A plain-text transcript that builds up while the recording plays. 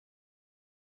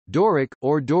Doric,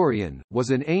 or Dorian, was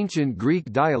an ancient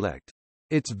Greek dialect.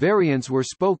 Its variants were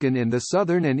spoken in the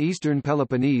southern and eastern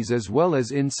Peloponnese as well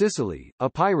as in Sicily,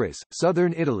 Epirus,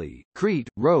 southern Italy, Crete,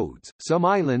 Rhodes, some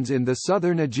islands in the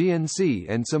southern Aegean Sea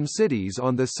and some cities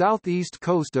on the southeast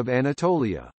coast of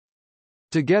Anatolia.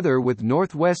 Together with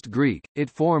Northwest Greek, it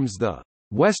forms the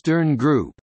Western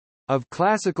group of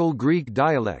Classical Greek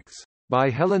dialects. By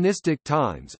Hellenistic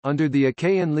times, under the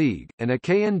Achaean League, an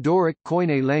Achaean Doric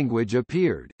Koiné language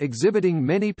appeared, exhibiting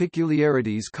many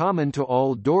peculiarities common to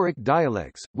all Doric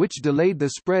dialects, which delayed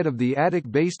the spread of the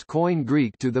Attic-based Koine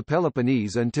Greek to the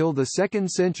Peloponnese until the 2nd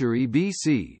century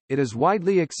BC. It is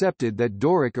widely accepted that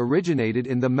Doric originated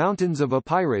in the mountains of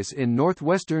Epirus in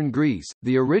northwestern Greece,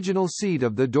 the original seat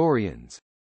of the Dorians.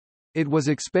 It was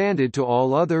expanded to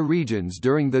all other regions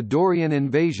during the Dorian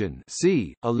invasion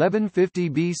c. 1150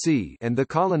 BC and the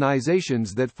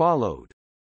colonizations that followed.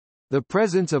 The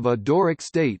presence of a Doric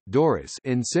state Doris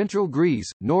in central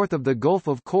Greece, north of the Gulf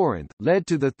of Corinth, led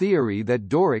to the theory that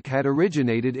Doric had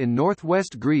originated in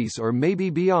northwest Greece or maybe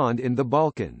beyond in the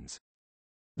Balkans.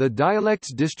 The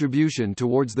dialect's distribution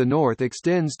towards the north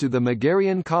extends to the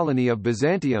Megarian colony of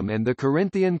Byzantium and the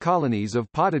Corinthian colonies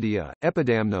of Potidaea,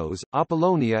 Epidamnos,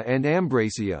 Apollonia and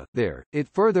Ambracia. There, it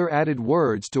further added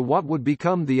words to what would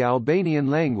become the Albanian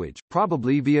language,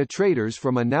 probably via traders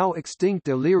from a now extinct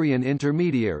Illyrian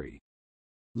intermediary.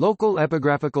 Local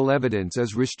epigraphical evidence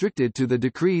is restricted to the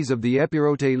decrees of the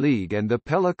Epirotic League and the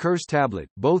Pella Curse tablet,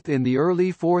 both in the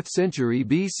early 4th century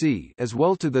BC, as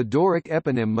well to the Doric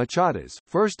eponym Machadas,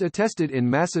 first attested in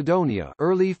Macedonia,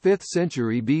 early 5th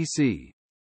century BC.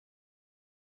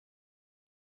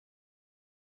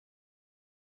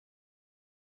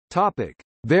 Topic: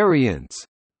 Variants.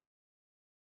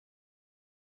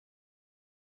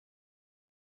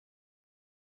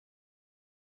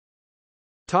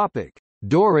 Topic: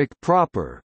 Doric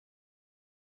proper.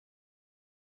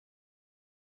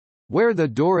 Where the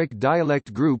Doric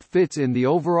dialect group fits in the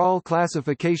overall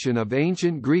classification of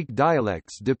ancient Greek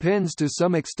dialects depends to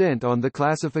some extent on the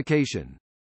classification.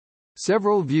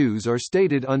 Several views are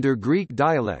stated under Greek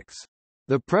dialects.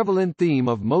 The prevalent theme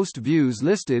of most views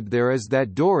listed there is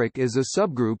that Doric is a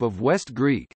subgroup of West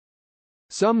Greek.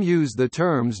 Some use the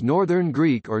terms Northern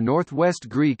Greek or Northwest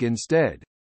Greek instead.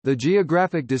 The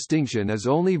geographic distinction is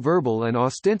only verbal and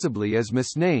ostensibly is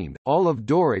misnamed. All of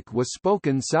Doric was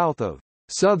spoken south of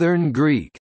Southern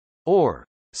Greek or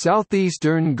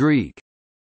Southeastern Greek.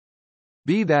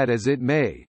 Be that as it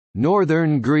may,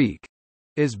 Northern Greek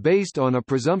is based on a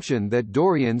presumption that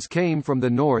Dorians came from the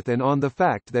north and on the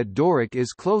fact that Doric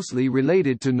is closely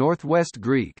related to Northwest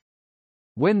Greek.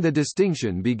 When the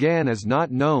distinction began is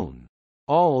not known.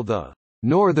 All the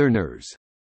Northerners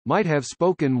might have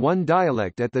spoken one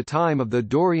dialect at the time of the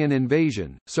Dorian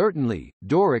invasion. Certainly,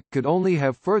 Doric could only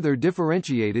have further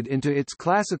differentiated into its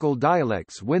classical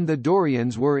dialects when the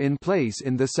Dorians were in place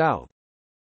in the south.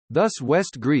 Thus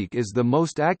West Greek is the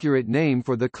most accurate name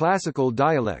for the classical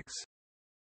dialects.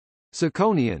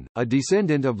 Siconian, a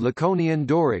descendant of Laconian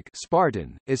Doric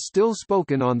Spartan, is still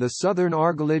spoken on the southern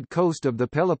Argolid coast of the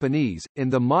Peloponnese,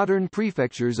 in the modern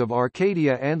prefectures of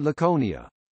Arcadia and Laconia.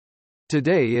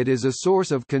 Today it is a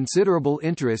source of considerable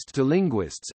interest to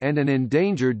linguists, and an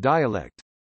endangered dialect.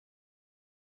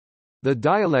 The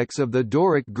dialects of the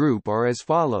Doric group are as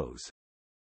follows.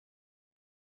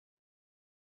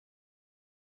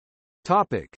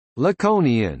 Topic: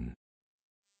 Laconian.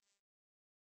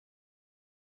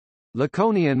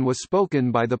 Laconian was spoken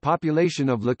by the population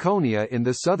of Laconia in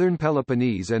the southern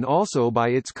Peloponnese and also by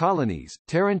its colonies,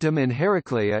 Tarentum and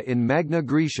Heraclea in Magna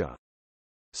Graecia.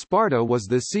 Sparta was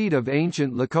the seat of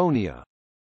ancient Laconia.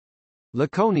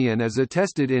 Laconian is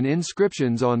attested in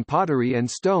inscriptions on pottery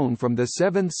and stone from the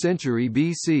 7th century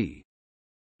BC.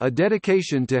 A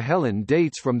dedication to Helen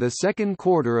dates from the second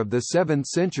quarter of the 7th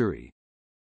century.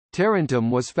 Tarentum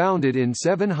was founded in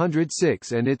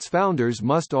 706 and its founders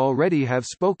must already have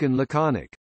spoken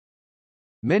Laconic.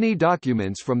 Many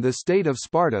documents from the state of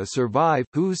Sparta survive,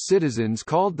 whose citizens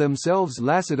called themselves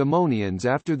Lacedaemonians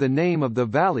after the name of the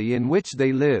valley in which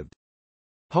they lived.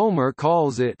 Homer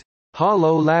calls it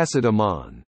Hollow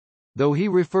Lacedaemon, though he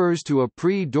refers to a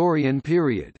pre-Dorian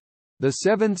period. The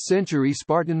 7th century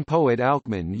Spartan poet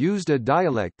Alcman used a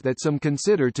dialect that some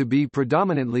consider to be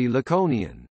predominantly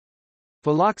Laconian.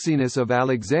 Philoxenus of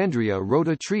Alexandria wrote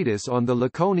a treatise on the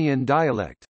Laconian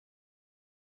dialect.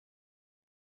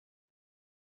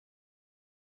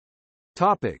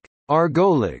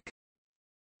 Argolic.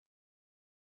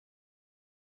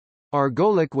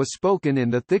 Argolic was spoken in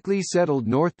the thickly settled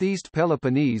northeast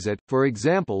Peloponnese at, for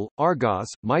example, Argos,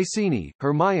 Mycenae,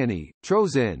 Hermione,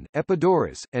 Troezen,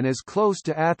 Epidaurus, and as close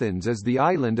to Athens as the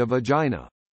island of Aegina.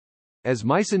 As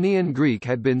Mycenaean Greek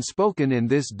had been spoken in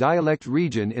this dialect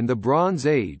region in the Bronze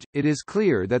Age, it is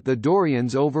clear that the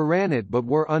Dorians overran it but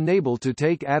were unable to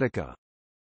take Attica.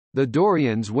 The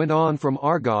Dorians went on from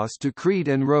Argos to Crete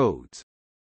and Rhodes.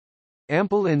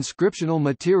 Ample inscriptional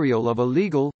material of a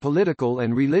legal, political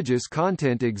and religious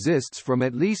content exists from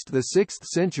at least the 6th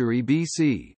century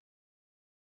BC.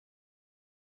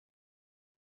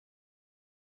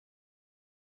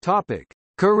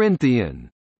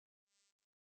 Corinthian.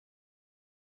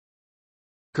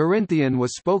 Corinthian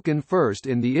was spoken first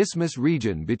in the Isthmus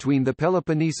region between the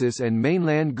Peloponnesus and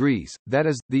mainland Greece, that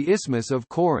is, the Isthmus of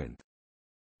Corinth.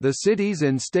 The cities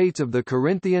and states of the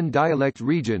Corinthian dialect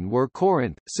region were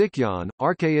Corinth, Sicyon,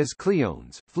 Archaeas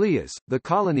Cleones, Phlius, the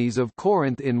colonies of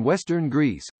Corinth in western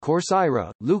Greece,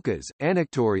 Corcyra, Lucas,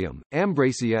 Anactorium,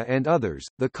 Ambracia and others,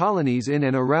 the colonies in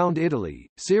and around Italy,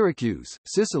 Syracuse,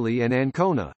 Sicily and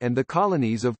Ancona, and the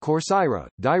colonies of Corcyra,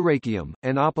 Dyrrachium,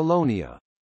 and Apollonia.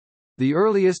 The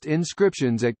earliest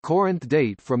inscriptions at Corinth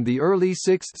date from the early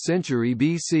 6th century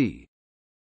BC.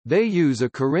 They use a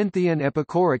Corinthian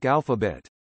epicoric alphabet.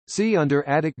 See under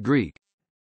Attic Greek.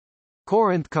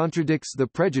 Corinth contradicts the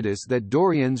prejudice that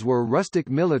Dorians were rustic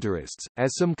militarists,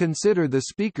 as some consider the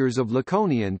speakers of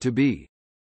Laconian to be.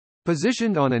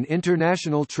 Positioned on an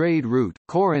international trade route,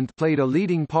 Corinth played a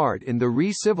leading part in the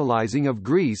re-civilizing of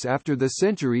Greece after the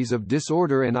centuries of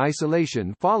disorder and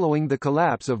isolation following the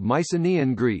collapse of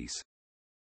Mycenaean Greece.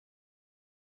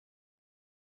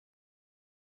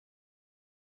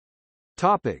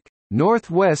 Topic: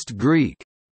 Northwest Greek.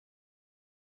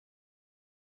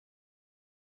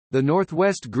 The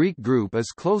Northwest Greek group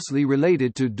is closely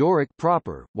related to Doric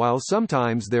proper, while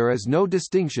sometimes there is no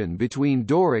distinction between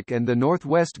Doric and the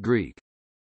Northwest Greek.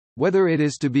 Whether it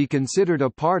is to be considered a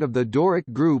part of the Doric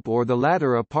group or the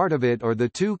latter a part of it or the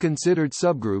two considered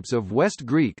subgroups of West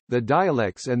Greek, the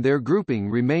dialects and their grouping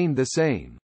remain the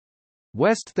same.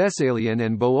 West Thessalian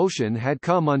and Boeotian had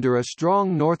come under a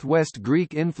strong Northwest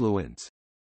Greek influence.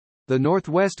 The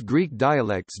Northwest Greek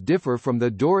dialects differ from the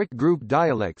Doric group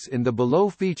dialects in the below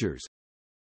features.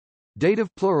 Dative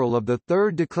plural of the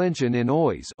third declension in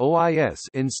ois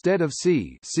instead of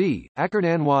c,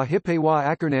 Akarnanwa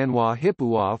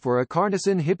Hippua for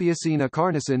Akarnasan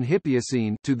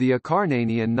Hippiacene to the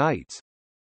Acarnanian Knights.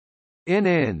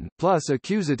 NN plus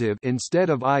accusative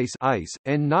instead of ice,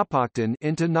 and Napocton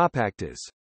into Napactus.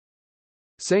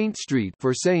 Saint Street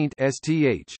for saint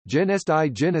sth,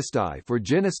 Genestai for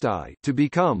Genestai to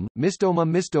become,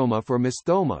 Mistoma for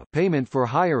Misthoma payment for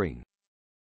hiring.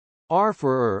 R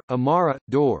for Amara,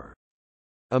 door.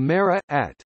 Amara,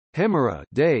 at. Hemera,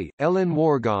 day, Ellen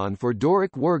Wargon for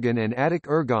Doric Wergon and Attic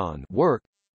Ergon work.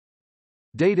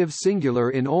 Dative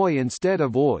singular in oi instead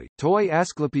of oi, toi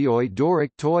Asclepioi Doric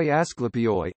toi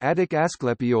Asclepioi, Attic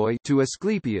Asclepioi to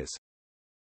Asclepius.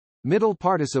 Middle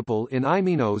participle in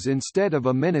Imenos instead of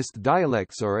Amenist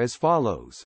dialects are as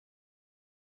follows.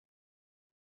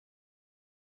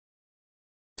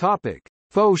 Topic: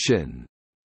 Phocian.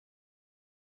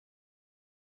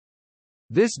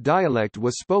 This dialect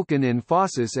was spoken in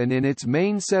Phocis and in its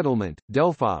main settlement,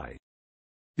 Delphi.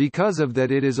 Because of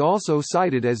that it is also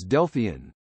cited as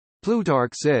Delphian.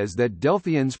 Plutarch says that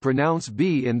Delphians pronounce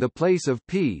b in the place of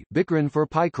p, bikron for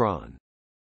picron.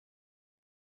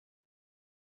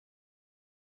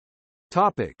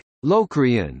 Topic: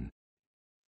 Locrian.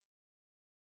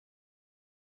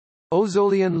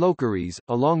 Ozolian Locaries,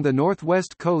 along the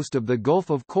northwest coast of the Gulf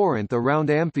of Corinth around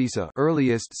Amphissa,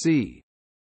 earliest c.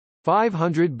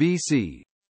 500 BC.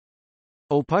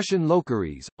 Oputian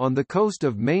Locaries, on the coast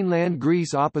of mainland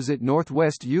Greece opposite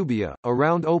northwest Euboea,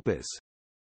 around Opus.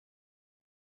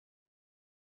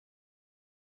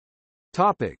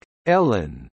 Topic: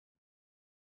 Elean.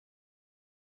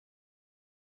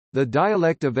 The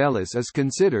dialect of Elis is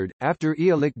considered, after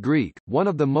Aeolic Greek, one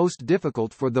of the most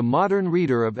difficult for the modern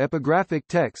reader of epigraphic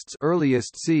texts,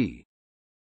 earliest c.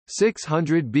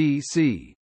 600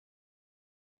 BC.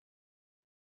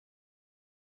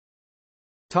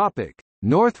 Topic: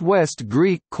 Northwest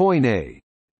Greek Koiné.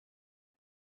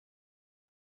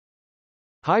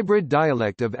 Hybrid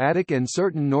dialect of Attic and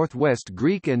certain Northwest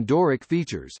Greek and Doric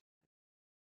features.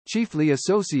 Chiefly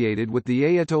associated with the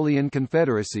Aetolian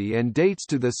Confederacy and dates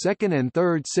to the 2nd and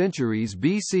 3rd centuries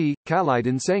BC,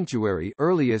 Calydon Sanctuary,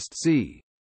 earliest c.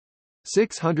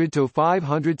 600 to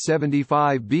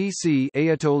 575 BC,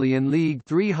 Aetolian League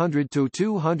 300 to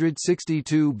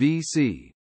 262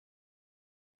 BC.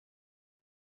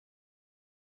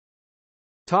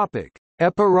 Topic: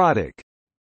 Epirotic.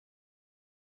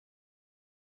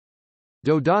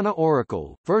 Dodona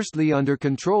Oracle, firstly under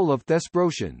control of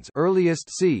Thesprotians, earliest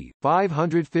c.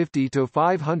 550 to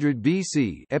 500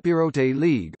 BC. Epirote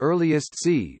League, earliest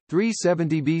c.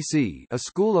 370 BC. A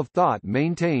school of thought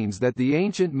maintains that the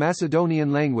ancient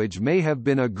Macedonian language may have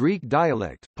been a Greek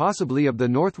dialect, possibly of the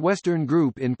northwestern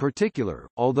group in particular,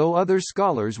 although other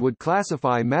scholars would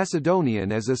classify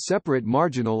Macedonian as a separate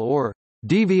marginal or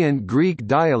deviant Greek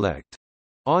dialect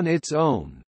on its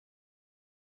own.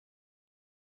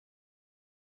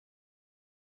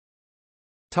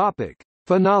 Topic: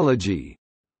 Phonology.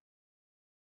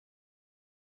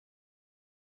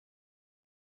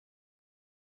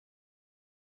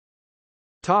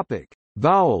 Topic: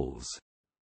 Vowels.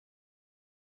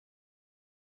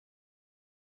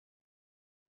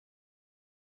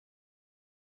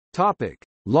 Topic: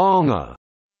 Longa.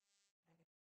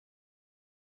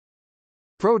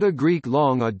 Proto-Greek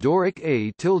long a Doric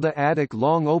a tilde Attic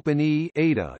long open e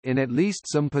eta in at least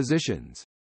some positions.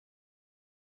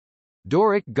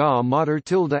 Doric ga mater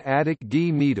tilde Attic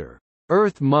gi meter,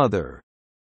 earth mother.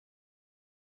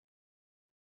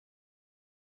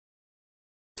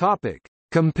 Topic: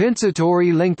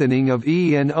 Compensatory lengthening of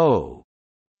e and o.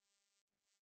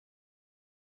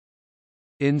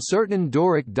 In certain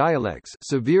Doric dialects,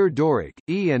 severe Doric,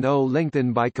 e and o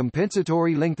lengthen by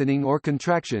compensatory lengthening or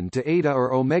contraction to eta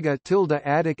or omega tilde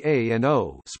Attic a and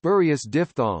o, spurious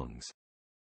diphthongs.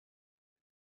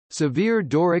 Severe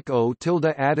Doric o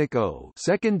tilde Attic o,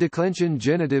 second declension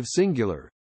genitive singular.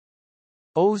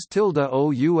 Os tilde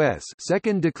ous,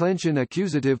 second declension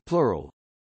accusative plural.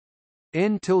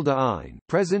 N tilde ein,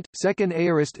 present, second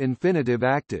aorist infinitive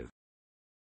active.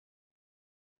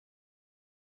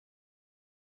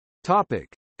 Topic: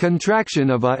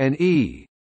 Contraction of a and e.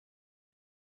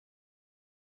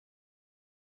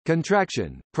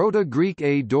 Contraction: Proto-Greek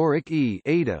a Doric e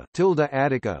eta tilde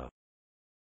Attica.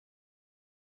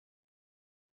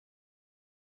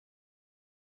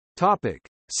 Topic: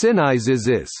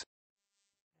 Synizesis.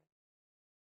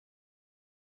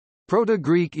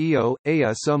 Proto-Greek eo,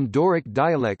 ea. Some Doric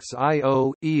dialects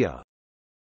io, ea.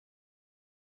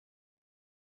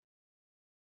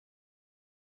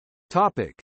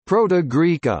 Topic: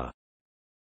 Proto-Greek a.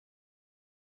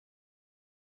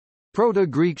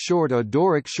 Proto-Greek short a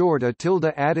Doric short a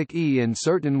tilde Attic e in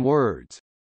certain words.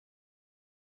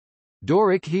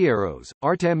 Doric hieros,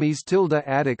 Artemis tilde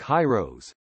Attic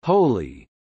hieros, holy,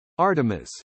 Artemis.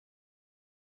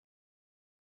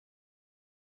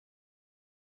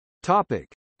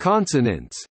 Topic: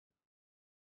 Consonants.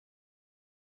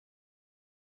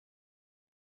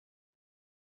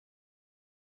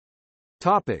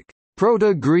 Topic: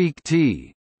 Proto-Greek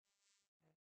t.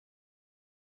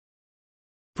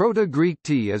 Proto-Greek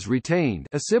t is retained,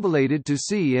 assimilated to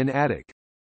c in Attic.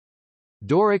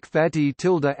 Doric fati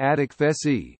tilde Attic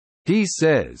feci, he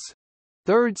says.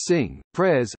 Third sing,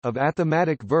 pres, of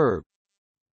athematic verb.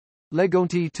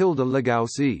 Legonti tilde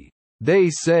legausi, they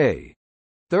say.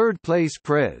 Third place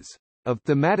pres, of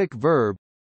thematic verb.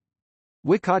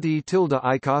 Wikati tilde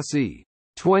ikasi,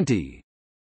 20.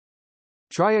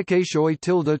 Triakasioi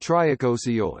tilde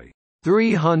triakosioi,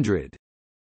 300.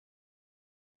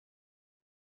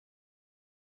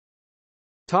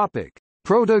 Topic: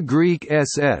 Proto-Greek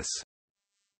ss.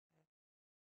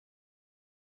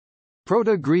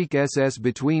 Proto-Greek ss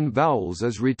between vowels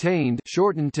is retained,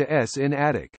 shortened to s in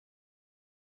Attic.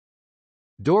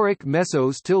 Doric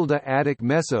mesos tilde Attic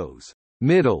mesos,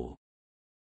 middle.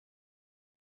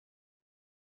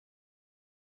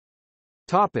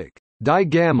 Topic: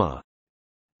 Digamma.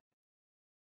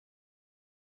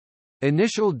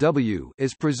 Initial w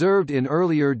is preserved in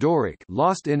earlier Doric,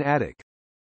 lost in Attic.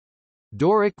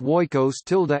 Doric oikos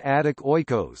tilde Attic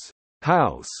oikos,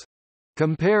 house.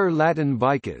 Compare Latin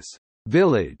vicus,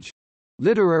 village.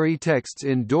 Literary texts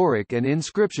in Doric and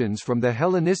inscriptions from the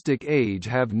Hellenistic age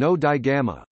have no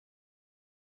digamma.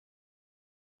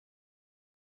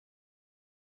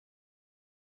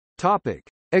 Topic: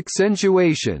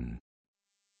 Accentuation.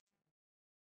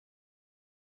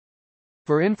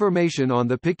 For information on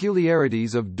the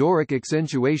peculiarities of Doric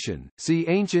accentuation, see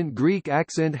Ancient Greek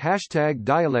accent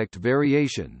 #dialect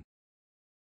variation.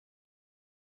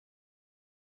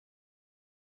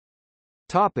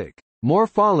 Topic: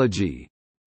 Morphology.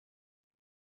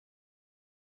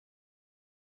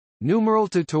 Numeral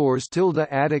tutors tilde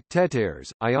Attic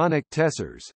teters, Ionic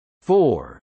tessers,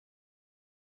 4.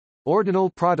 Ordinal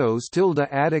protos tilde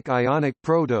Attic Ionic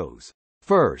protos,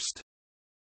 first.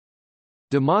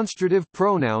 Demonstrative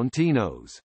pronoun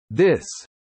tenos, this,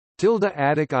 tilde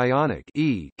Attic Ionic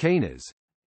e canas.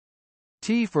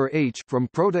 T for h from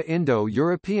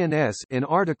Proto-Indo-European s in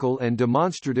article and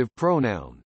demonstrative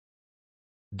pronoun.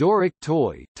 Doric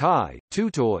toi, tai,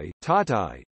 tutoi,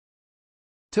 tatai.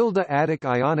 Tilde Attic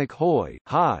Ionic hoi,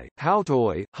 hi,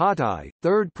 hautoi, hatai,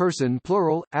 third person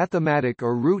plural, athematic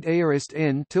or root aorist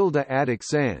n tilde Attic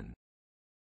san.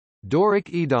 Doric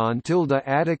Edon tilde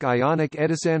Attic Ionic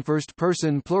Edisan first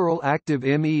person plural active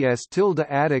mes tilde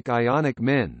Attic Ionic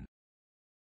men.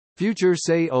 Future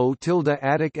say o tilde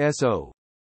Attic so.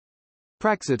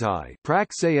 Praxitai,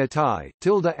 praxeatai,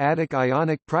 tilde Attic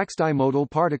Ionic praxtimodal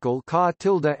particle ka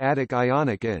tilde Attic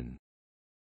Ionic n.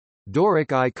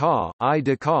 Doric I ka, I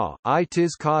de ka, I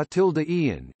tis ka tilde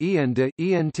ian, ian de,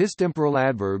 ian tis temporal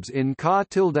adverbs in ka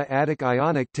tilde Attic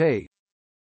Ionic te.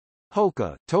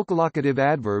 Hoka, tokalocative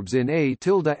adverbs in a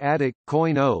tilde Attic,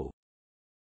 coin o.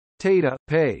 Tata,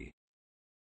 pay.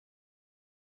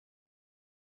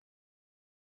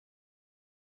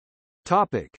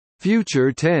 Topic: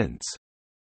 Future tense.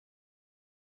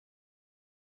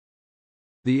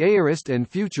 The aorist and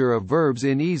future of verbs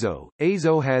in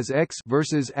azo has x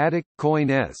versus Attic, coin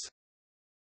s.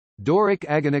 Doric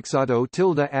agonixato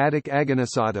tilde Attic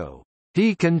agonisato.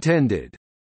 He contended.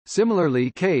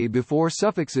 Similarly k before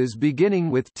suffixes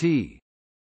beginning with t.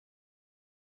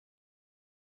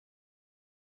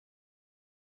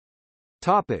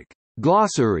 Topic: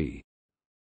 Glossary.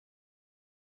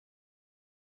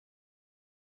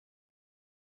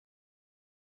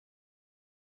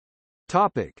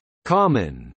 Topic: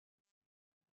 Common.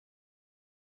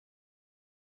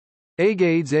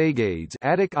 Agades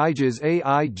Attic iges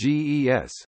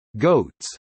aiges,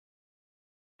 goats.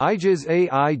 Iges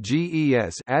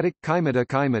aiges Attic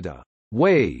chimeta,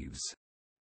 waves.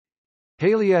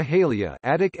 Halia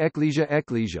Attic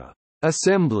ecclesia,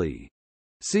 assembly.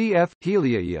 Cf.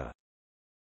 Heliaia.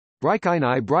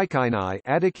 Brychini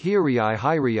Attic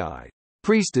hyriai,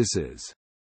 priestesses.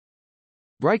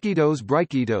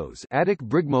 Brychitos Attic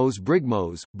brigmos,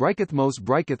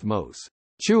 brychithmos,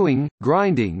 chewing,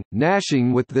 grinding,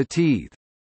 gnashing with the teeth.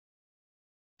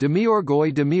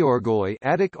 Demiurgoi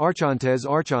Attic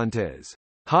archontes,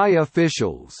 high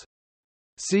officials.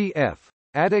 Cf.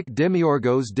 Attic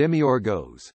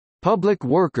demiurgos, public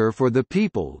worker for the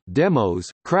people,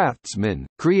 demos, craftsman,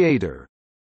 creator.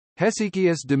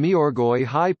 Hesychius demiurgoi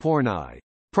high pornai,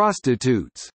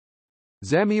 prostitutes.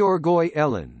 Zamiurgoi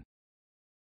Elean.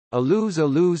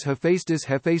 Alus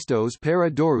Hephaestos para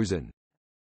Dorusan.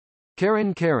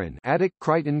 Karen Attic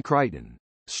Crichton,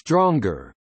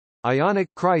 stronger. Ionic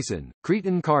Chryson,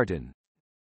 Cretan Carton.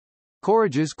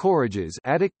 Courages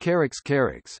Attic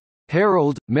Charax,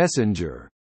 herald, messenger.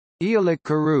 Aeolic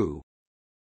Karu.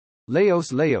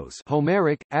 Laos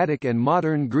Homeric, Attic and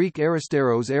modern Greek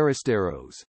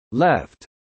Aristeros, left.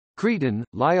 Cretan,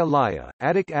 Lia,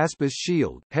 Attic aspis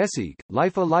shield, Hesic,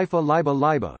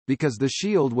 liba, because the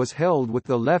shield was held with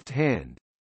the left hand.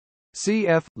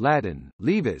 Cf. Latin,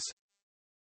 levis.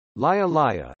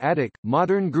 Lia, Attic,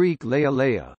 modern Greek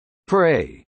Leia,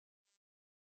 pray.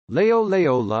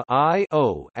 Leola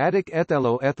Attic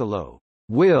ethelo,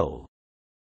 will.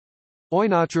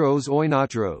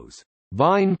 Oinatros,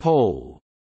 vine pole.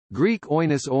 Greek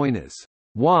oinos,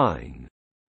 wine.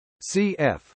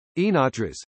 Cf.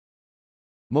 Enotris.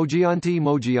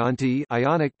 Mogianti,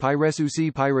 Ionic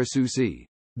pyresusi,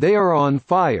 they are on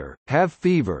fire, have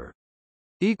fever.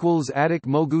 Equals Attic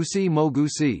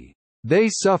mogusi, they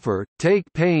suffer, take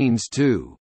pains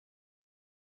too.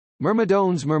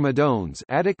 Myrmidones,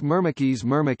 Attic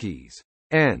myrmekes,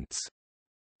 ants.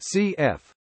 Cf.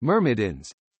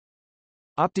 Myrmidons.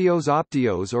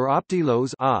 Optios or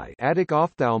optilos eye, Attic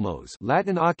ophthalmos,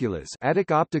 Latin oculus, Attic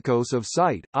optikos of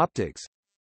sight, optics.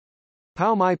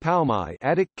 Paumai,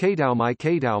 Attic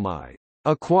kataumai,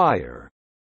 acquire.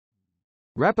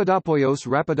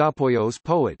 Rapidopoios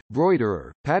poet,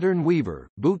 broiderer, pattern weaver,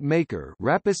 boot maker,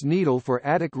 rapis needle for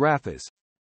Attic raphis.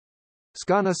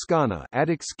 Skana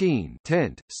Attic skene,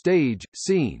 tent, stage,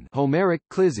 scene, Homeric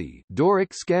clizzy,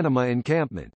 Doric scanema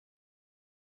encampment.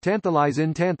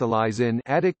 Tantalizin,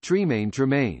 Attic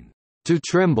tremain, to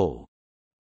tremble.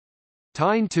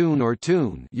 Tine tune or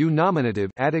tune,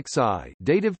 nominative, Attic psi,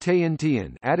 dative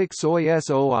tian, Attic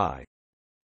soi.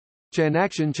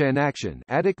 Chanaction,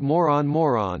 Attic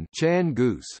moron, chan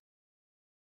goose.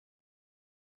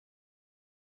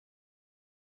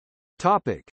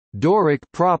 Topic: Doric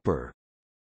proper.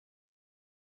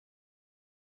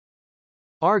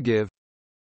 Argive.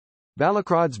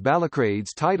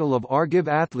 Balacrades title of Argive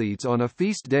athletes on a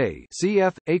feast day.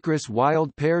 Cf. Acris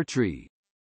wild pear tree.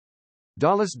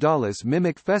 Dallas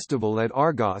mimic festival at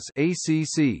Argos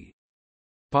ACC.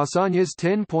 Pausanias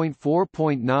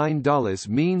 10.4.9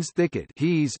 means thicket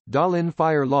he's, Dalin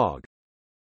fire log.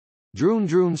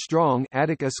 Drun strong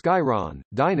Attic Askyron,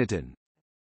 Dinaton.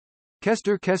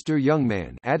 Kester young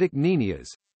man, Attic Nenias.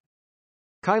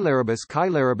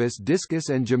 Cheilaribus discus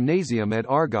and gymnasium at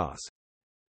Argos.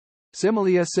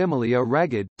 Similia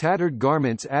ragged, tattered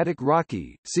garments, Attic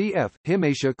rocky, cf.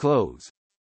 Hymatia clothes.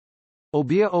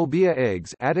 Obia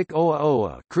eggs, Attic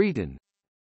oa, Cretan.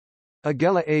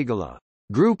 Agela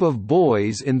group of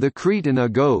boys in the Cretan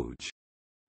agoge.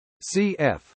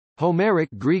 Cf. Homeric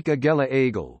Greek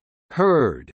agela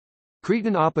herd.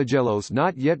 Cretan apogelos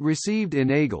not yet received in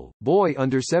agel, boy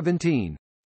under 17.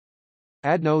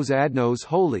 Adnos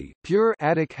holy, pure,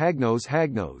 Attic hagnos,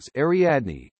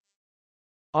 Ariadne.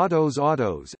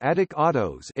 Autos, Attic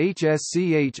autos,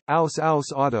 hsch, aus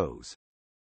autos.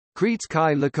 Cretes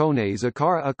kai lacones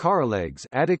acaralegs,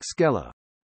 Attic skella.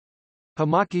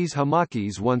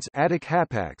 Hamakis once, Attic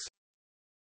hapax.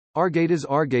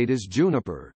 Argatas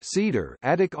juniper, cedar,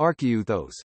 Attic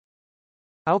archeuthos.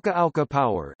 Alka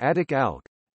power, Attic alk.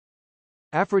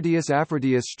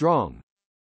 Aphrodisias strong.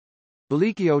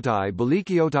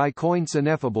 Belikiotai coin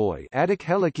Senephoboi, Attic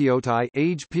helikiotai,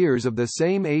 age peers of the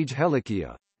same age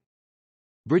helikia.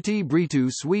 Britu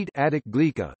sweet, Attic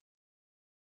glica.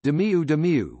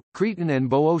 Demiu, Cretan and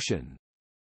Boeotian.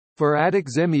 For Attic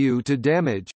zemiu to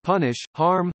damage, punish,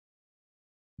 harm.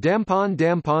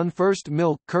 Dampon first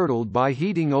milk curdled by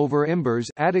heating over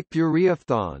embers, Attic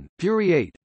puriaphthon,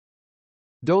 puriate.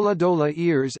 Dola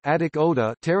ears, Attic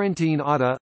oda, Tarentine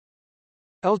oda.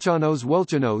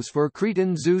 Welchanos for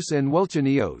Cretan Zeus and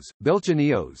Welchanios,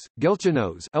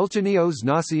 Gelchanos, Elchanios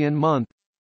Gnossian month.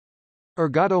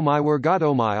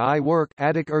 Ergotomai I work,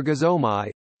 Attic ergozomai.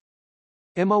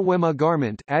 Wema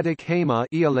garment, Attic hema,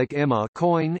 Eolic emma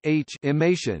coin, h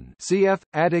emation, cf.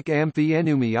 Attic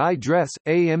amphienumi I dress,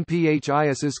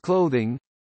 amphiiasis clothing.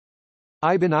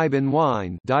 Iben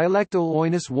wine, dialectal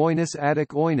oinus Attic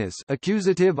oinus,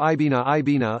 accusative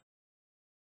ibina.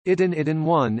 Itin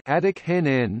 1, Attic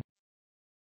hen.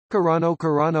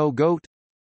 Carano goat.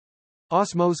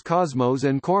 Cosmos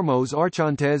and Kormos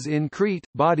archontes in Crete,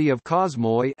 body of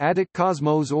cosmoi, Attic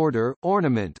cosmos order,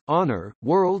 ornament, honor,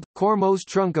 world, Kormos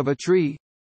trunk of a tree.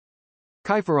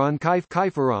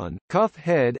 Kypheron, cuff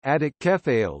head, Attic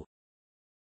kephael.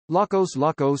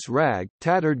 Lacos rag,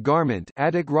 tattered garment,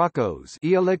 Attic racos,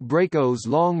 Eolic bracos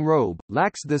long robe,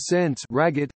 lacks the sense,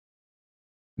 ragged.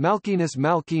 Malkinus,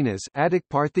 Attic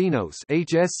Parthenos,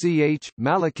 hsch,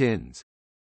 Malakins.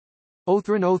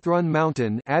 Othron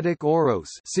mountain, Attic Oros,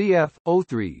 cf.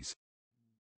 Othries.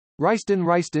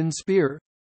 Ryston spear.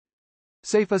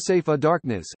 Seifa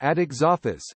darkness, Attic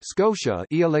Zophis, Scotia,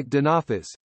 Eolic Denophis.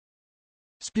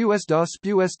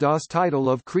 Spuesdos title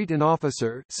of Cretan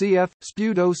officer, cf.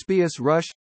 Spudo spius rush.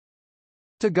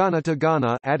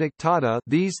 Tagana, Attic tada,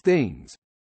 these things.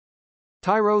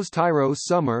 Tyros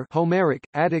summer, Homeric,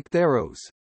 Attic theros.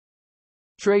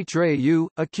 Treu,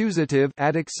 accusative,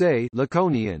 Attic se,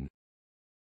 Laconian.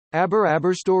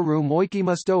 Aber storeroom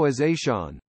oikimustoas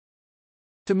aishon.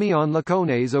 Tamion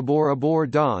lacones abor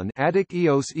don, Attic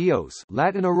eos,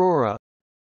 Latin aurora.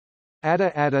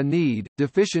 Ada need,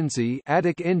 deficiency,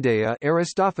 Attic indea,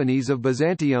 Aristophanes of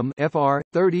Byzantium, fr.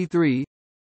 33.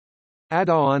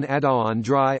 Adaon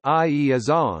dry, i.e.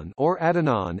 azon, or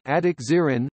adanon, Attic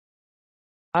zirin.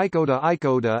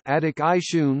 Icoda, Attic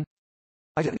ishun.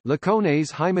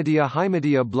 Lacones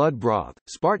hymedia blood broth,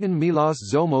 Spartan melos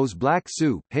zomos black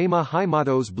soup, hema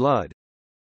hymatos blood.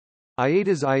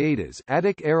 Iatas,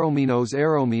 Attic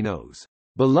arominos,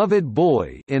 beloved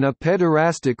boy in a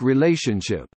pederastic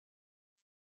relationship.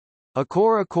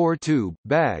 Acor tube,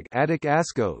 bag, Attic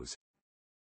ascos.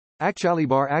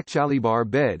 Actualibar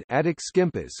bed, Attic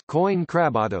skimpus, coin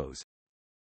crabatos.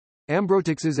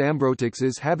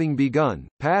 Ambrotixes having begun,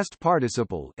 past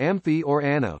participle, amphi or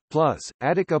anna, plus,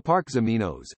 Attic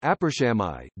aparxaminos,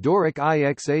 apershami, Doric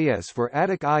ixas for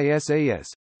Attic isas.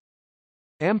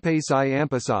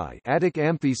 Ampasi, Attic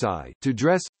amphisi, to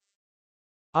dress.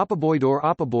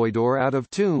 Apoboidor out of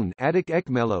tune, Attic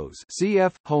ekmelos,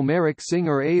 cf. Homeric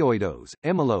singer aoidos,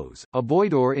 emelos,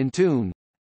 aboidor in tune.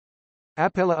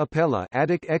 Appella,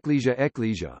 Attic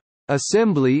ecclesia,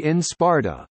 assembly in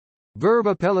Sparta. Verb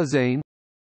appellazane.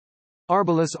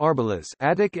 Arbalus,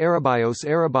 Attic arabios,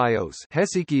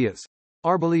 Hesychius.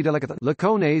 Arbolidelicath,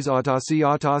 Lacones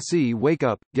autosi, wake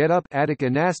up, get up, Attic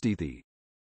anastithi.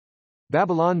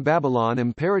 Babylon,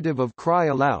 imperative of cry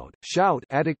aloud, shout,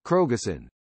 Attic krogason.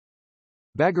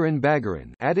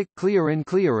 Bagarin, Attic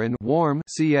clearin, warm,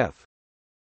 cf.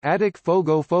 Attic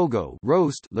fogo,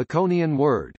 roast, Laconian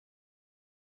word.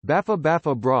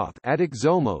 Baffa broth, Attic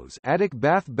zomos, Attic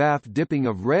bath dipping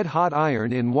of red-hot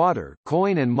iron in water,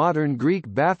 coin and modern Greek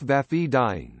baffi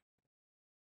dyeing.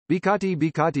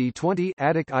 Bikati 20,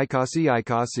 Attic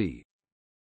ikasi.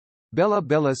 Bella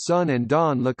Bella sun and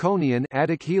dawn Laconian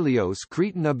Attic Helios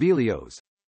Cretan Abelios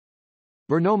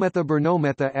Bernometha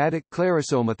Bernometha Attic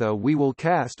Clarisometha we will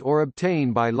cast or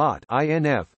obtain by lot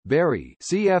INF, Berry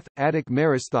CF, Attic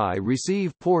Meristhai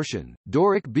receive portion,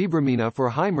 Doric Bibramina for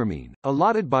Hymermene,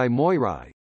 allotted by Moirai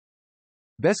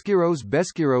Beskyros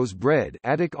Beskyros bread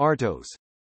Attic Artos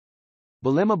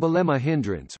Belema Belema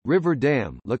hindrance, river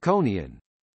dam Laconian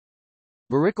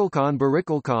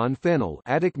Baricalcon fennel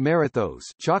Attic Marathos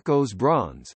Chacos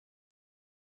bronze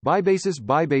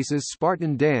Bibasis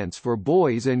Spartan dance for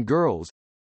boys and girls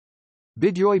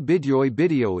Bidioi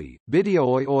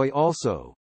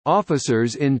also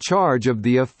officers in charge of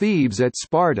the ephebes at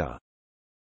Sparta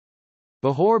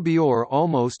Behor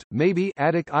almost, maybe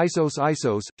Attic Isos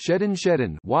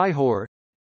Shedden Yhor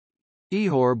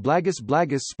Ehor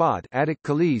Blagus spot Attic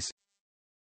Kalis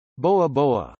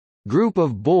Boa group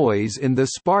of boys in the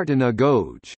Spartan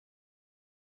agoge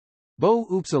Bo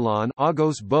Upsilon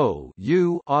Agos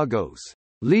Agos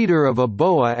leader of a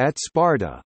boa at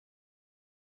Sparta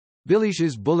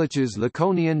Bulliches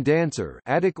Laconian dancer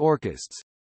Attic orchists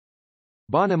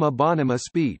Bonema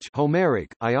speech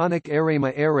Homeric Ionic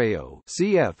areo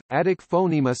cf Attic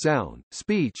phonema sound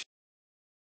speech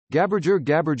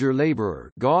Gabberger laborer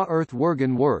Ga earth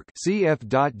work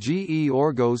cf.ge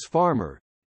orgos farmer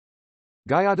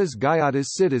Gaiatas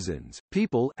citizens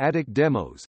people Attic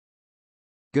demos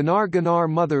Ganar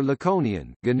mother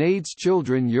Laconian Ganades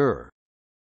children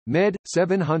Med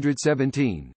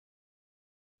 717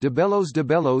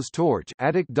 Debellos torch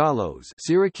Attic dalos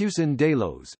Syracusan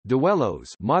delos duellos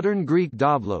modern Greek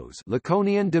doblos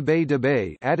Laconian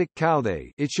debe Attic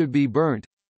cauthe it should be burnt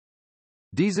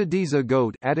Diza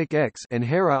goat Attic X and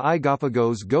Hera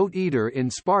Igaphagos goat eater in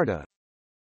Sparta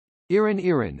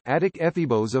Iran Attic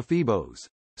ephebos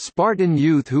Spartan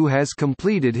youth who has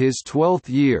completed his 12th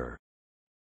year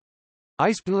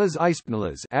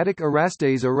Eispnelas Attic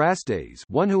Erastes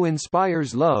one who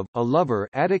inspires love, a lover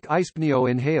Attic Eispneo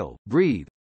inhale, breathe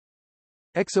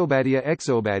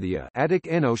Exobadia Attic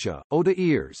Enosha, Oda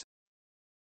ears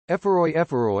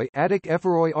Ephoroi Attic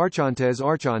Ephoroi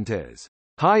Archontes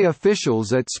high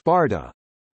officials at Sparta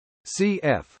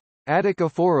cf. Attic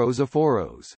Aphoros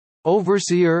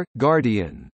overseer,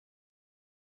 guardian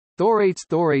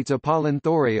Thorates Apollon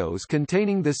Thoreos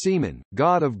containing the semen,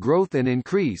 god of growth and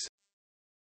increase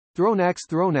Thronax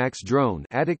drone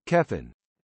Attic Kephin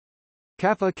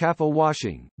Kapha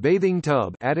washing, bathing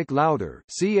tub Attic louder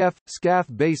cf. Scaf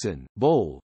basin,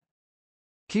 bowl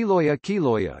Keloia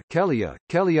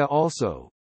Kelia also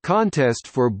contest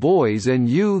for boys and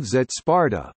youths at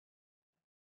Sparta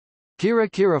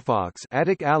Kirafox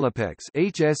Attic Alapex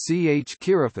HSCH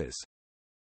Kiraphus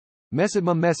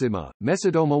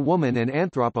Messidoma woman and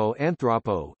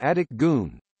Anthropo Attic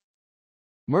goon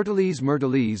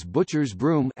Myrtles butcher's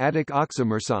broom Attic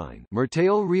oxymersine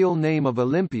Mertale real name of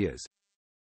Olympias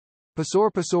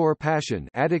Pasor passion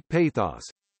Attic pathos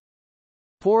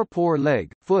Poor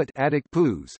leg, foot Attic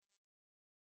poos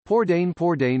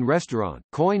Pordain restaurant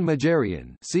Coin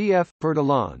Magarian cf.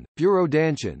 Pertalon,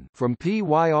 Purodantian from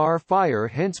pyr fire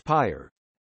hence pyre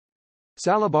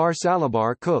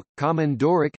Salabar cook, common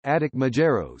Doric, Attic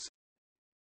Majeros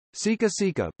Sika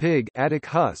pig Attic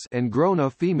hus and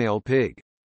grona female pig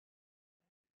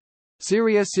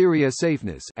Syria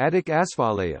safeness Attic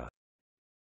asphalea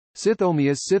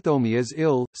Scythomias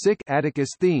ill, sick Attic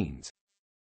Asthenes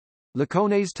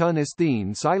Lacones ton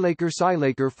Asthene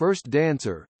Silaker first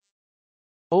dancer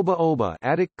Oba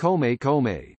Attic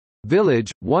Kome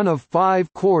village, one of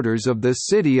 5 quarters of the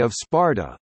city of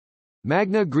Sparta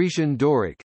Magna Grecian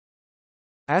Doric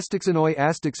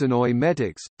Astixenoi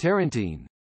Metics, Tarentine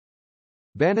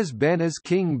Banas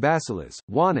King Basilis,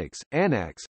 Wanax,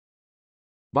 Anax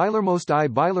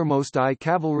Bilermosti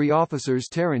cavalry officers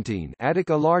Tarentine Attic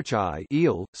Alarchai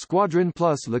Eel, Squadron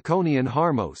plus Laconian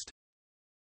Harmost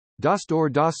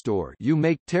Dostor you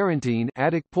make Tarentine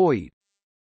Attic Poet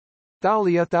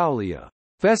Thaulia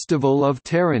Festival of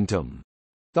Tarentum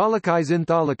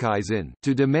Thalakizin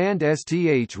to demand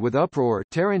sth with uproar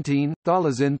Tarentine,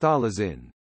 Thalazin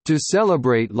to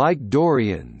celebrate like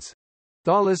Dorians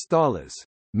Thalas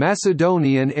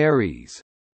Macedonian Ares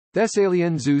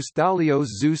Thessalian Zeus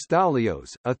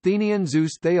Thalios, Athenian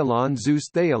Zeus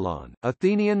Thealon,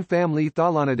 Athenian family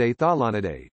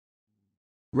Thalonidae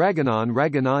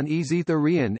Raganon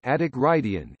Ezetherian Attic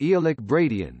Rhydian Aeolic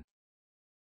Bradian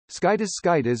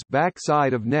Scytus back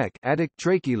side of neck Attic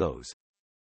Trachelos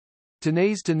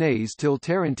Tenase till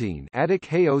Tarentine Attic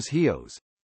Heos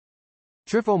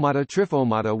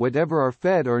Trifomata whatever are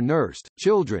fed or nursed,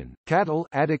 children, cattle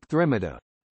Attic Thremata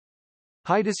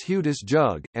Hydus Hudus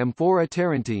Jug, Amphora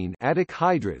Tarentine Attic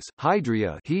Hydrus,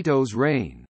 Hydria Hetos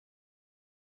Rain.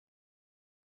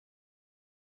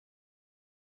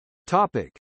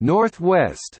 Topic: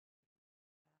 Northwest.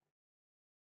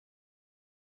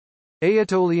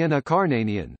 Aetolian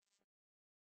Acarnanian,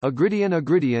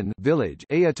 Agridian village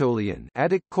Aetolian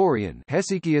Attic Corian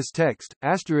Hesychius text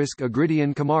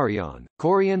Agridian Kamarion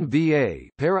Corian va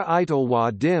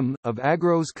Para-Itolwa dim of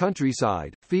Agros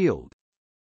countryside field.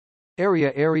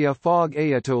 Area Fog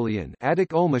Aetolian Attic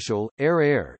Omashal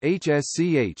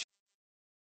HSCH.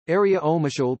 Area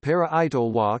Omashal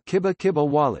Para-Itolwa Kiba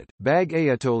wallet Bag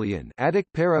Aetolian Attic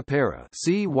Para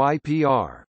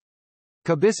CYPR.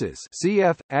 Kabyssus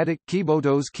cf. Attic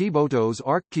Kibotos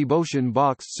Arc Kiboshan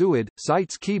Box Suid,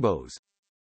 Sites Kibos.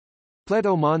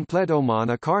 Pletomon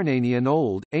Acarnanian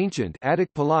Old, Ancient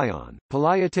Attic Palaion,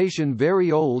 Palaitation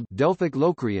Very Old Delphic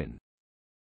Locrian.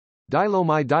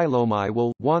 Dilomai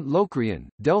will, want Locrian,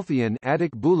 Delphian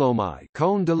Attic Boulomai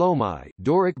Cone Delomai,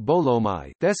 Doric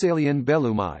Bolomai, Thessalian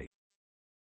Belumai.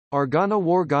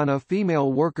 Wargana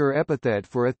female worker epithet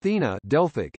for Athena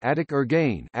Delphic Attic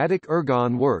Ergane Attic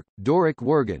Ergon work, Doric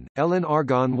Wergan, Ellen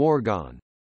Argon Wargon.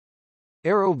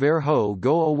 Ero Verho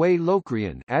go away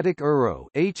Locrian Attic Uro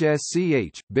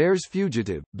HSCH, bears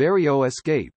fugitive, Berio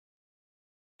escape.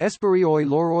 Esperioi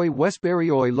Loroi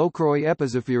Wesperioi Locroi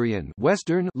Epizopherian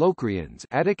Western Locrians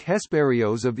Attic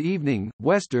Hesperios of evening,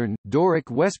 Western, Doric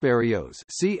Vesperios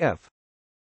cf.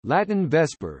 Latin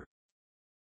Vesper.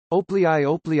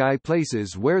 Oplii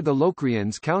places where the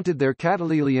Locrians counted their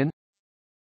Catalelian.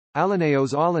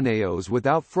 Alaneos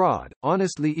without fraud,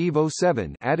 honestly Evo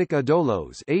 7 Attic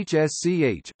Adolos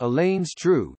HSCH, Elaine's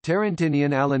true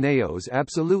Tarentinian Alaneos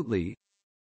absolutely.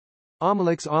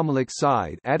 Amalix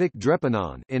side Attic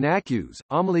Drepanon in Accus,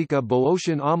 Amalika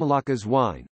Boeotian Amalakas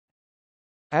wine.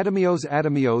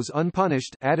 Adamios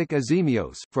unpunished Attic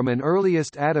Azemios, from an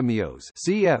earliest Adamios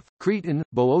cf. Cretan,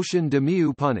 Boeotian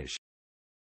Demiu punish.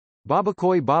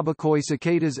 Babakoi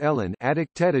cicadas Elean Attic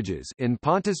Tetages in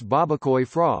Pontus Babakoi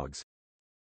frogs.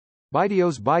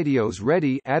 Bidios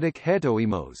ready Attic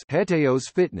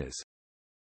Heteos fitness.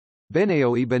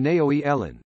 Beneoi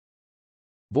Elean.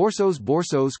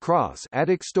 Borsos cross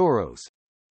Attic Storos.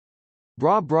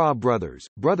 Bra brothers,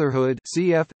 brotherhood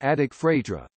cf. Attic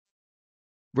Phraitra.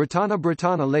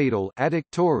 Bratana ladle Attic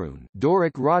Torun,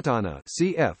 Doric Ratana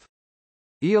cf.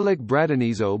 Eolic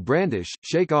Bradanizo brandish,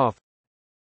 shake off.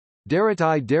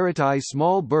 Deritai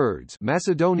small birds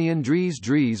Macedonian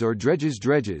dries or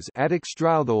dredges Attic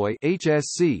Strauthoi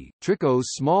HSC, Tricos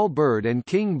small bird and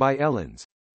king by Elens.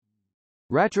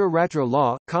 Ratra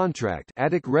law, contract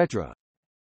Attic Retra.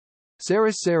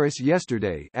 Saris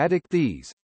yesterday Attic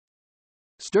Thes.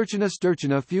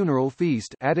 Sturchina funeral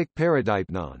feast Attic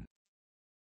Paradipnon.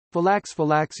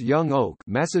 Phylax young oak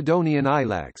Macedonian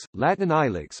Ilax, Latin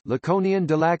Ilex Laconian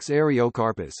Delax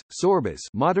Ariocarpus, Sorbus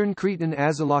modern Cretan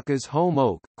Azalacas home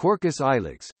oak, Quercus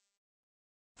Ilex.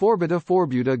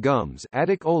 Forbuta gums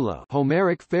Attic Ola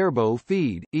Homeric Fairbow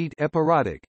feed, eat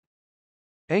Epirotic.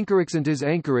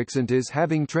 Anchorixantes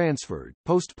having transferred,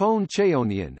 postponed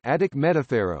Chaonian Attic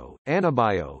Metaphero,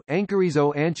 Anabio,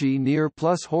 Anchorizo Anchi near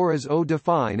plus Horas O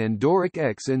define and Doric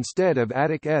X instead of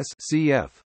Attic S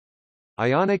cf.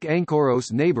 Ionic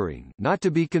Anchoros neighboring, not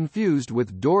to be confused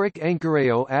with Doric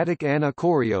Anchoreo Attic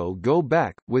Anacorio go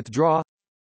back, withdraw.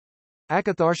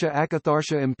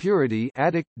 Acatharsia impurity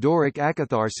Attic, Doric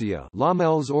Acatharsia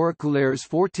Lamels auriculaires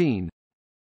 14.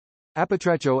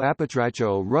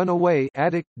 Apatracho run away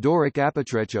Attic, Doric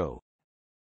Apatrecho.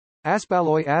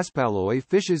 Aspaloi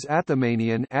fishes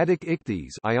Athemanian Attic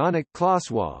Ichthes Ionic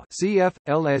Kloswa cf.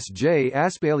 LSJ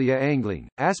Aspalia angling,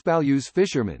 Aspalus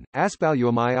fisherman,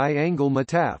 Aspaluamai I angle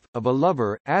mataf, of a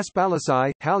lover,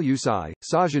 Aspalusai, Halusai,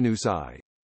 Sajanusai.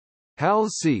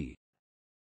 Hals c.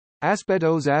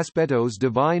 Aspetos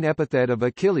divine epithet of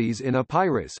Achilles in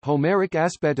Epirus Homeric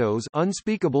aspetos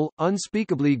unspeakable,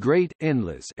 unspeakably great,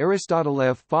 endless Aristotle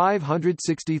F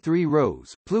 563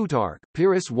 Rose, Plutarch,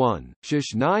 Pyrrhus 1,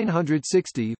 Shish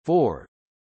 960, 4.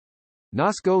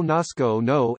 Nosco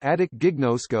no Attic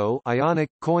gignosco Ionic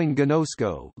coin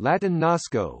gnosko Latin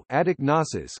nosco Attic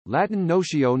gnosis, Latin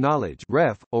notio knowledge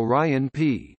ref, Orion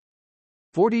p.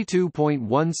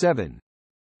 42.17.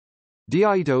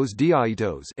 Diaitos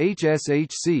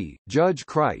HSHC, Judge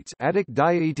Kreitz Attic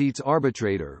Diaetetes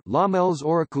arbitrator Lamels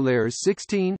auriculaires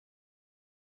 16.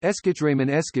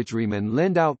 Eskichreman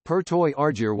lend out per toi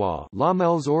argirwa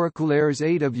Lamels auriculaires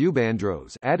 8 of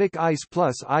Eubandros Attic ice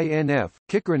plus INF,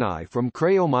 Kikranai from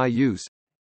Creomai use.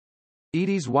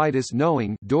 Edes Whitus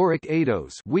knowing Doric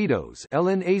Ados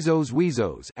Ellen Azos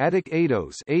Wezos Attic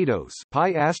Ados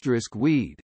pi asterisk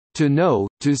weed, to know,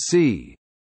 to see.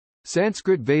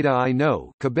 Sanskrit Veda I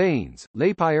know, Cabanes,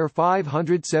 Lapire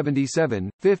 577,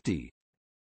 50.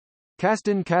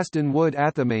 Castan wood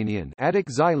Athemanian Attic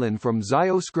Xylon from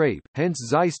Zio scrape,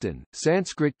 hence Xyston,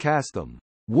 Sanskrit Castham,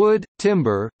 wood,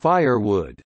 timber,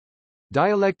 firewood.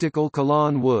 Dialectical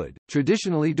Kalan wood,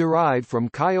 traditionally derived from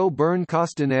Kyo burn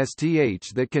Kostan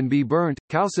sth that can be burnt,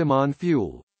 Calcimon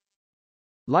fuel.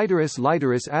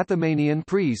 Literus Athemanian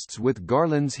priests with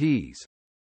garlands hees.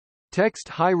 Text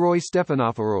Hieroi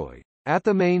Stephanophoroi.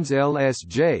 Athemanes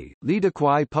LSJ,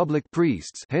 Lidaquai public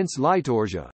priests hence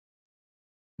liturgia.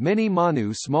 Many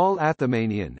Manu small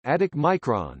Athemanian Attic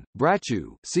micron,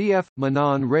 Brachu, cf.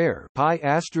 Manon rare pi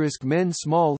asterisk men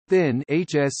small, thin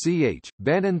HSCH,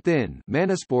 Banan thin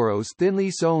Manosporos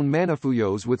thinly sown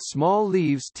Manafuyos with small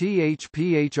leaves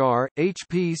THPHR,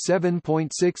 HP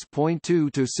 7.6.2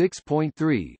 to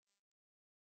 6.3.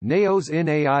 Naos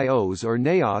Naios or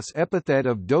Naos epithet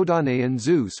of Dodanaean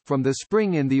Zeus from the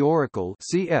spring in the oracle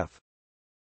cf.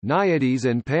 Naiades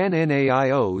and Pan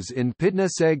Naios in Pidna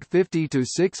Seg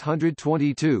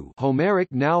 50-622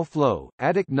 Homeric now flow,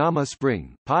 Attic Nama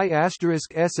spring, pi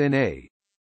asterisk SNA.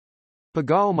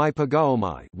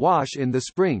 Pagaomai wash in the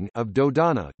spring of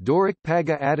Dodana, Doric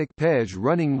Paga Attic Pej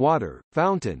running water,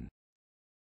 fountain.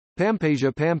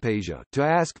 Pampasia to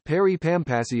ask Peri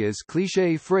Pampasia's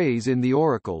cliché phrase in the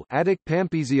oracle Attic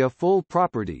Pampisia full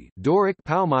property, Doric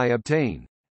Paumai obtain.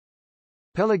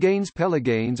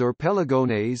 Pelaganes or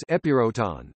Pelagones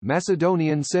Epiroton,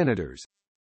 Macedonian senators.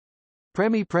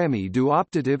 Prami do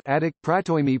optative Attic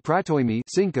Pratoimi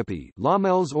syncope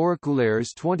Lamels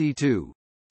oraculaires 22.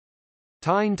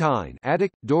 Tine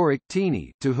Attic, Doric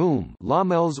Tini to whom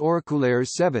Lamels oraculaires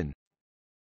 7.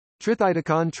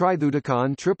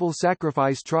 Trithydicon triple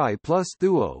sacrifice tri plus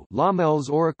thuo Lamels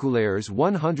oraculaires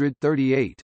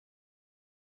 138.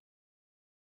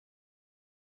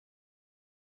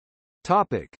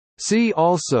 Topic. See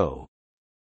also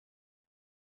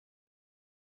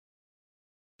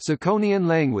Saconian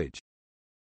language,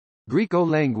 Greco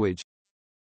language,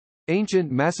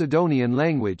 Ancient Macedonian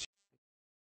language,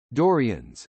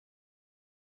 Dorians.